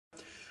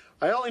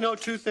I only know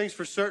two things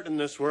for certain in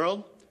this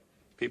world.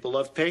 People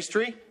love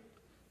pastry.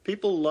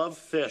 People love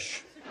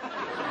fish.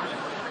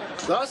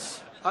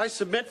 Thus, I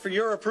submit for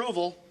your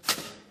approval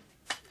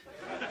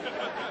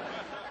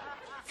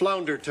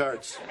flounder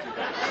tarts.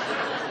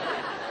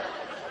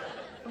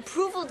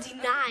 Approval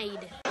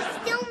denied.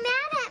 Still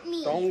mad at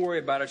me. Don't worry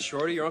about it,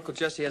 Shorty. Your Uncle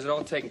Jesse has it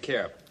all taken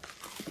care of.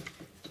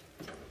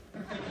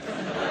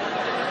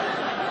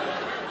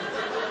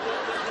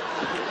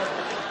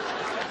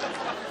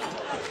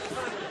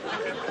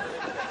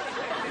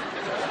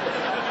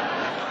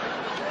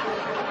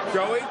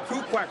 Joey,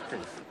 2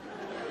 questions.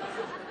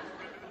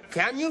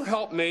 Can you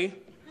help me?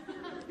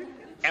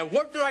 And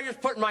what did I just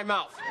put in my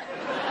mouth?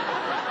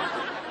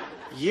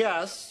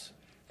 Yes,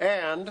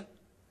 and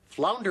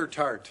flounder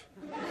tart.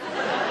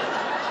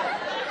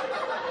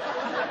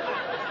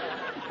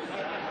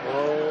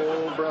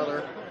 Oh,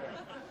 brother.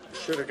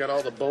 Should have got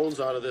all the bones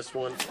out of this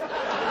one.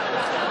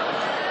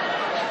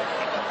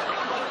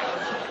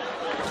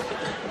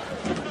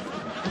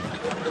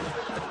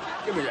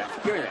 Give me that.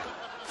 Give me that.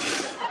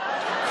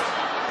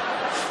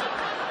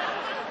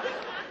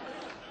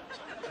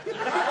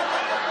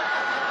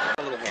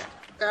 A little hand.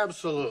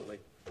 Absolutely.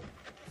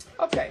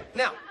 Okay,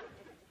 now,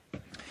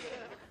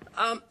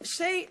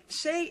 say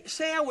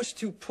I was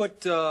to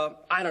put,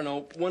 I don't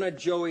know, one of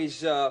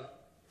Joey's,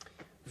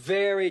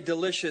 very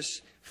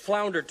delicious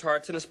flounder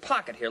tarts in his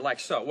pocket here, like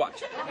so. Watch.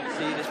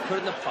 See, just put it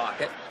in the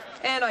pocket,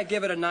 and I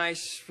give it a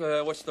nice,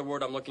 what's the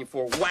word I'm looking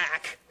for,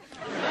 whack.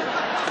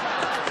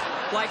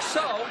 Like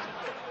so.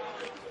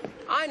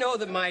 I know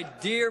that my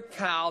dear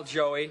pal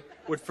Joey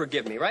would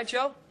forgive me, right,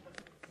 Joe?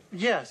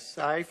 Yes,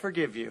 I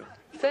forgive you.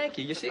 Thank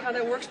you. You see how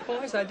that works,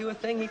 boys? I do a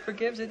thing, he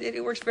forgives.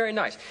 It works very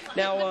nice.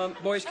 Now,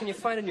 boys, can you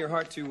find in your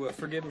heart to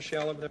forgive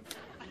Michelle over there?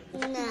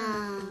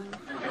 No.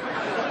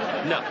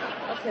 No.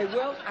 Okay,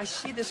 well, I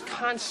see this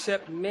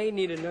concept may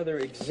need another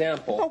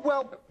example. Oh,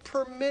 well,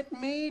 permit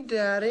me,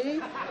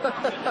 Daddy.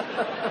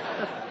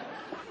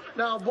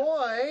 Now,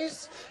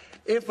 boys,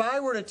 if I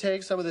were to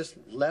take some of this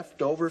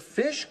leftover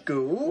fish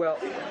goo, Well,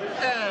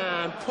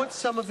 and put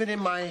some of it in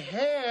my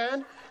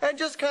hand and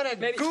just kind of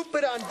Maybe- goop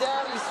it on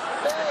Daddy's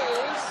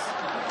face,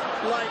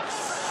 like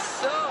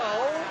so,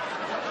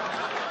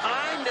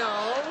 I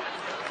know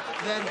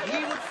that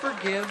he would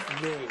forgive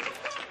me.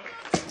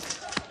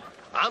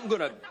 I'm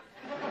gonna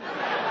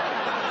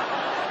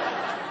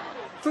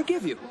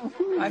forgive you.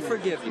 I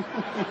forgive you.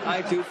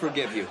 I do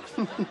forgive you.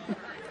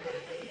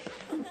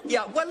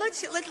 Yeah, well,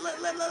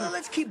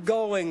 let's keep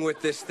going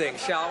with this thing,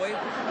 shall we?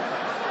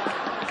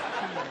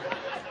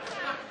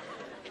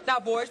 Now,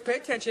 boys, pay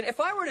attention. If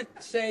I were to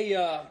say,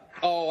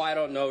 oh, I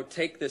don't know,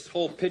 take this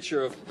whole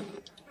pitcher of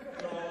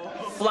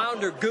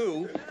flounder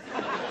goo,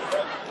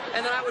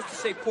 and then I was to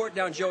say, pour it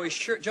down Joey's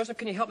shirt. Joseph,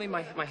 can you help me?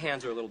 My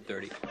hands are a little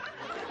dirty.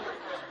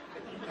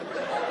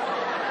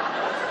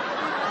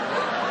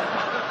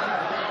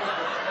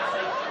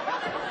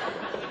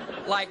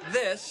 Like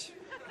this.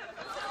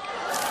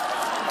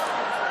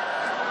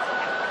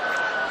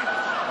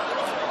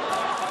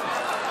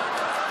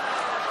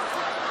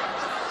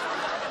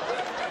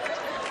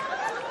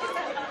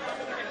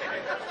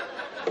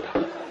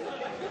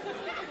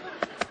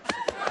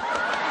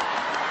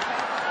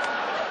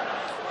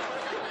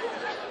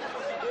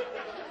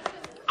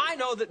 I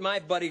know that my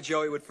buddy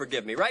Joey would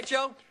forgive me, right,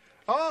 Joe?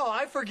 Oh,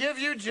 I forgive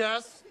you,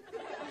 Jess.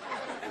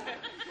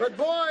 But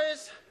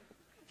boys,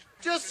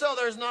 just so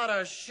there's not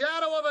a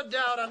shadow of a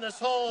doubt on this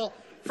whole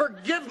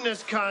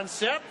forgiveness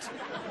concept,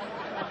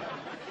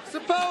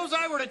 suppose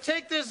I were to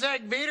take this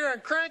egg beater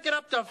and crank it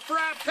up to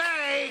frappe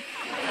and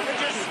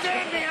just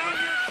stand behind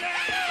your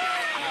desk.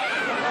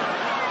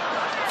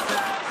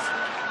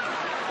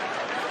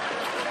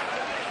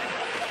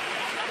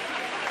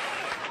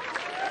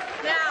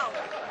 Now,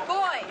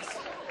 boys,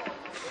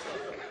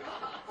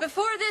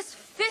 before this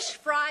fish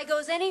fry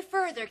goes any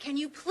further, can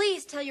you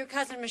please tell your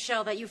cousin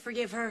Michelle that you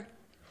forgive her?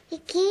 You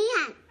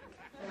can't.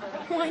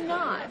 Why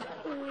not?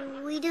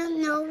 We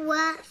don't know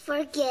what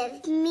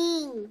forgive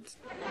means.